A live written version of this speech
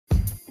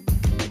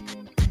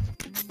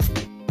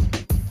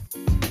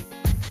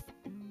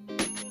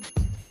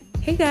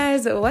Hey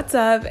guys, what's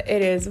up?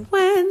 It is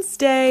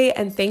Wednesday,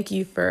 and thank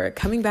you for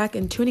coming back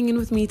and tuning in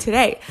with me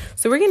today.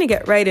 So we're going to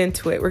get right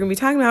into it. We're going to be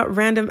talking about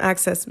Random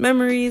Access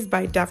Memories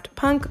by Daft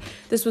Punk.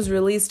 This was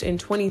released in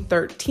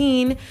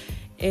 2013,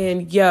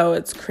 and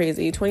it's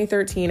crazy.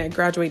 2013, I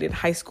graduated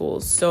high school,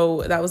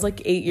 so that was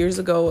like 8 years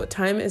ago.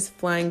 Time is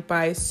flying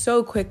by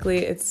so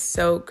quickly. It's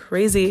so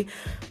crazy,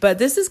 but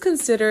this is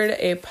considered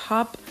a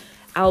pop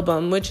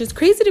album, which is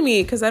crazy to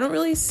me because I don't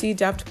really see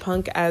Daft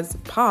Punk as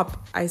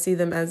pop. I see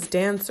them as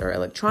dance or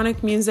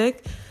electronic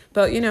music,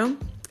 but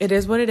it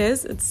is what it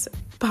is. It's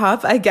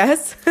pop, I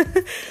guess.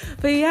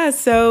 But yeah,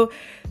 so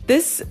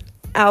this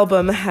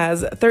album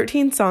has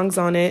 13 songs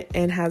on it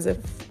and has a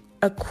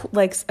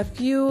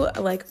few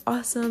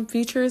awesome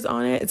features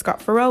on it. It's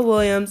got Pharrell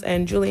Williams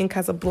and Julian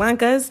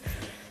Casablancas.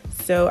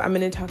 So I'm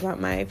going to talk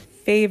about my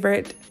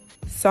favorite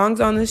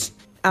songs on this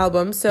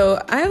album. So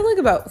I have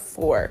about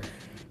 4.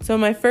 So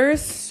my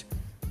first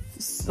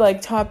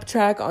top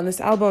track on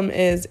this album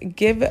is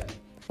Give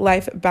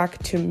Life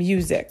Back to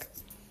Music,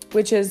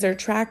 which is their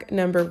track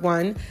number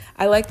 1.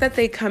 I like that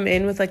they come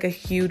in with a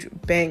huge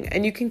bang,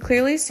 and you can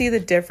clearly see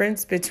the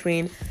difference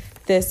between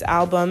this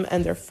album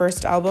and their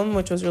first album,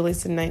 which was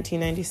released in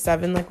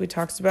 1997, like we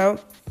talked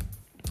about.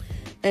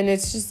 And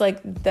it's just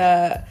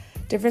the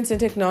difference in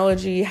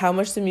technology, how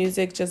much the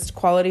music just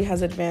quality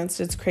has advanced.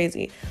 It's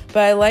crazy. But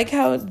I like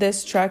how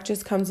this track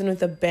just comes in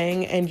with a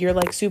bang and you're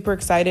super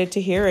excited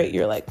to hear it.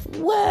 You're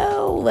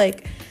whoa,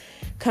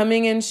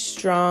 coming in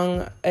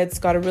strong. It's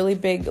got a really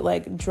big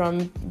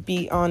drum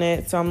beat on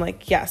it. So I'm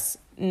yes,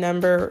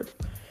 number.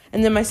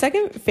 And then my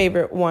second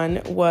favorite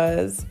one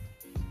was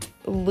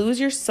Lose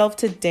Yourself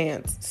to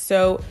Dance.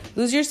 So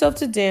Lose Yourself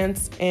to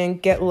Dance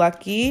and Get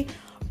Lucky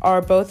are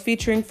both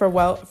featuring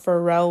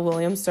Pharrell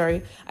Williams.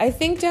 I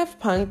think Daft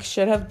Punk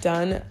should have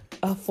done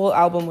a full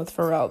album with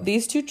Pharrell.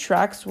 These 2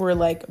 tracks were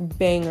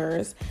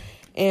bangers.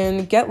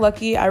 And Get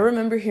Lucky, I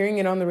remember hearing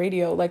it on the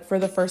radio for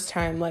the first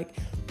time. I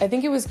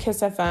think it was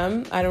Kiss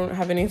FM. I don't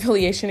have any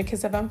affiliation to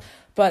Kiss FM,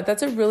 but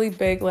that's a really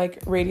big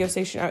radio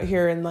station out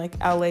here in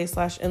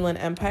LA/Inland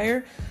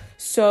Empire.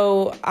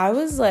 So I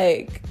was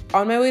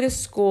on my way to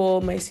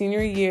school my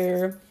senior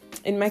year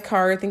in my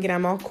car thinking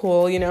I'm all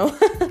cool,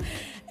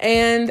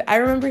 And I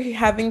remember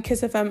having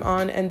Kiss FM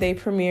on and they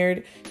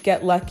premiered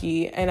Get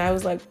Lucky. And I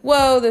was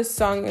whoa, this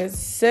song is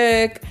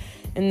sick.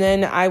 And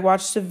then I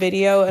watched the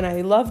video and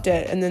I loved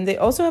it. And then they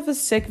also have a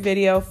sick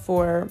video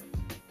for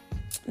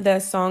the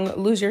song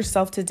Lose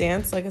Yourself to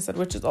Dance, like I said,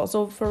 which is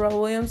also Pharrell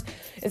Williams.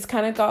 It's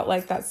kind of got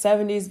that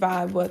 70s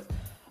vibe with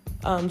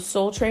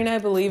Soul Train, I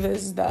believe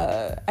is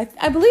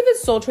I believe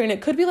it's Soul Train.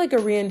 It could be a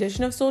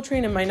rendition of Soul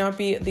Train. It might not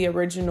be the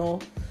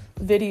original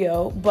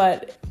video,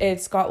 but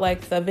it's got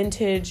the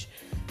vintage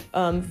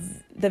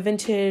the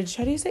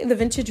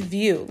vintage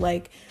view.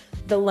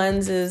 The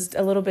lens is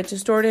a little bit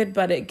distorted,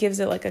 but it gives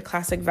it a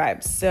classic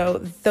vibe. So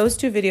those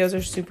 2 videos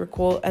are super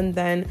cool. And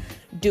then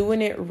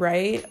Doing It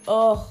Right,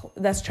 oh,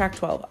 that's track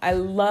 12. I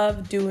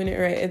love Doing It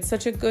Right. It's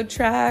such a good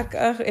track.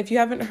 If you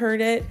haven't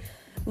heard it,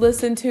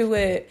 listen to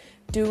it.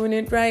 Doing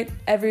it right,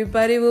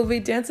 everybody will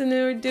be dancing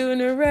and we're doing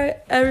it right.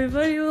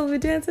 Everybody will be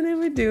dancing and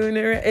we're doing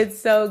it right. It's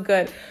so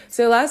good.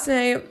 So last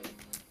night,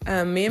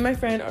 me and my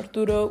friend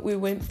Arturo, we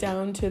went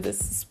down to this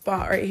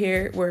spot right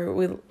here where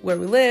we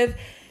live,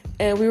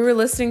 and we were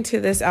listening to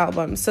this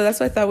album. So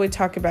that's why I thought we'd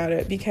talk about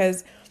it,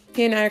 because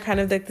he and I are kind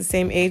of the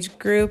same age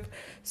group.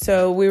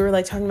 So we were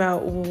talking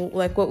about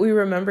what we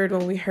remembered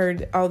when we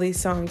heard all these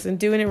songs. And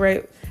Doing It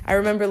Right, I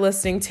remember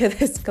listening to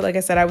this. Like I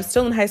said, I was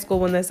still in high school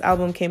when this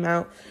album came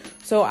out.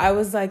 So I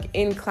was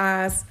in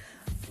class.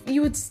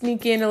 You would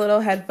sneak in a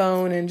little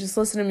headphone and just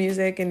listen to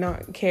music and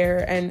not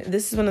care. And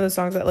this is one of the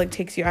songs that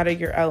takes you out of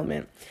your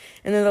element.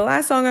 And then the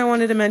last song I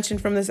wanted to mention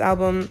from this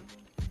album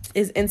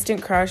is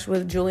Instant Crush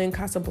with Julian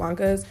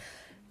Casablancas.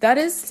 That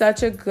is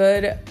such a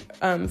good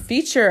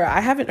feature.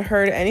 I haven't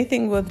heard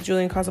anything with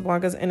Julian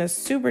Casablancas in a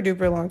super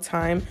duper long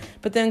time.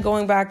 But then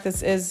going back,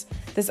 this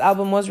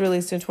album was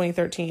released in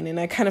 2013, and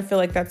I kind of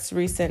feel that's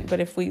recent. But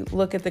if we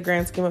look at the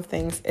grand scheme of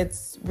things,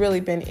 it's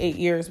really been 8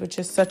 years, which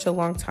is such a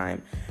long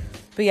time.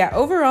 But yeah,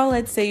 overall,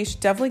 I'd say you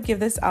should definitely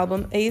give this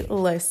album a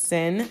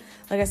listen.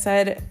 Like I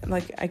said,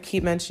 I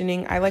keep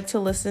mentioning, I like to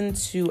listen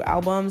to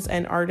albums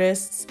and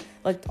artists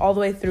all the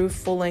way through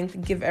full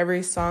length, give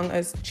every song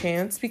a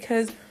chance,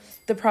 because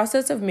the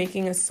process of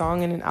making a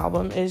song and an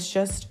album is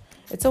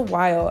it's a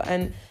while.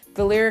 And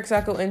the lyrics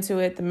that go into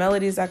it, the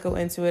melodies that go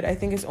into it, I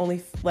think it's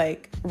only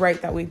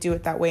right that we do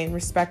it that way and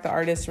respect the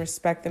artist,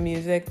 respect the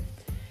music.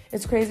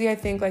 It's crazy, I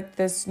think,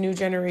 this new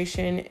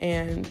generation,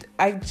 and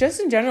I just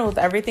in general, with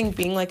everything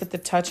being at the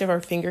touch of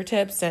our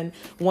fingertips and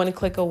one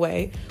click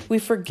away, we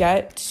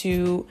forget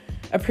to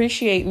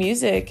appreciate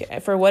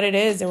music for what it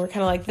is. And we're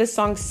kind of this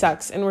song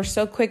sucks. And we're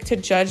so quick to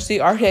judge the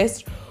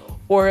artist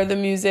or the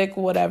music,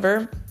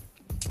 whatever,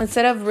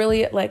 instead of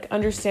really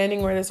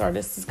understanding where this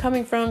artist is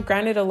coming from.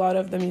 Granted, a lot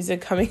of the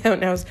music coming out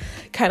now is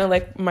kind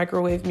of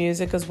microwave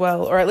music as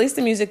well, or at least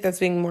the music that's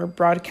being more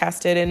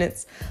broadcasted, and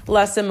it's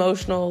less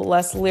emotional,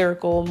 less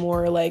lyrical,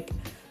 more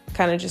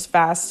kind of just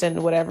fast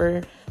and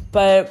whatever.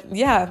 But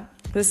yeah,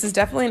 This is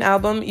definitely an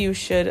album you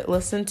should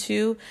listen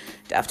to.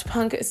 Daft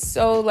Punk is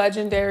so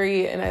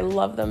legendary and I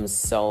love them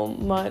so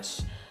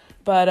much.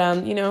 But,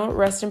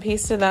 rest in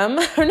peace to them.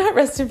 Or not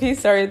rest in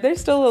peace, sorry. They're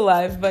still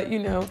alive, but,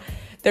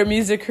 their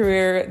music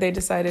career, they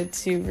decided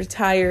to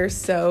retire.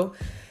 So,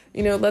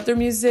 let their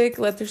music,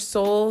 let their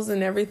souls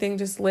and everything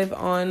just live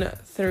on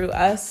through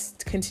us,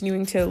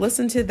 continuing to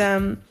listen to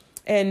them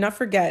and not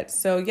forget.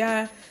 So,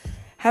 yeah,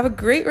 have a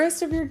great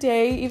rest of your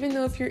day. Even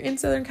though if you're in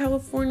Southern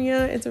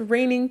California, it's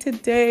raining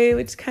today,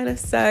 which kind of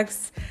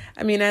sucks.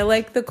 I mean, I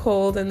like the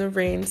cold and the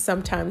rain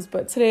sometimes,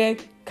 but today I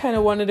kind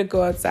of wanted to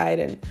go outside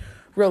and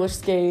roller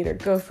skate or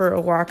go for a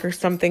walk or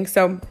something.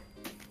 So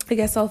I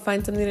guess I'll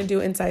find something to do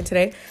inside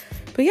today.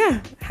 But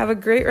yeah, have a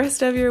great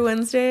rest of your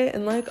Wednesday.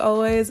 And like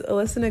always,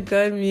 listen to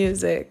good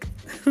music.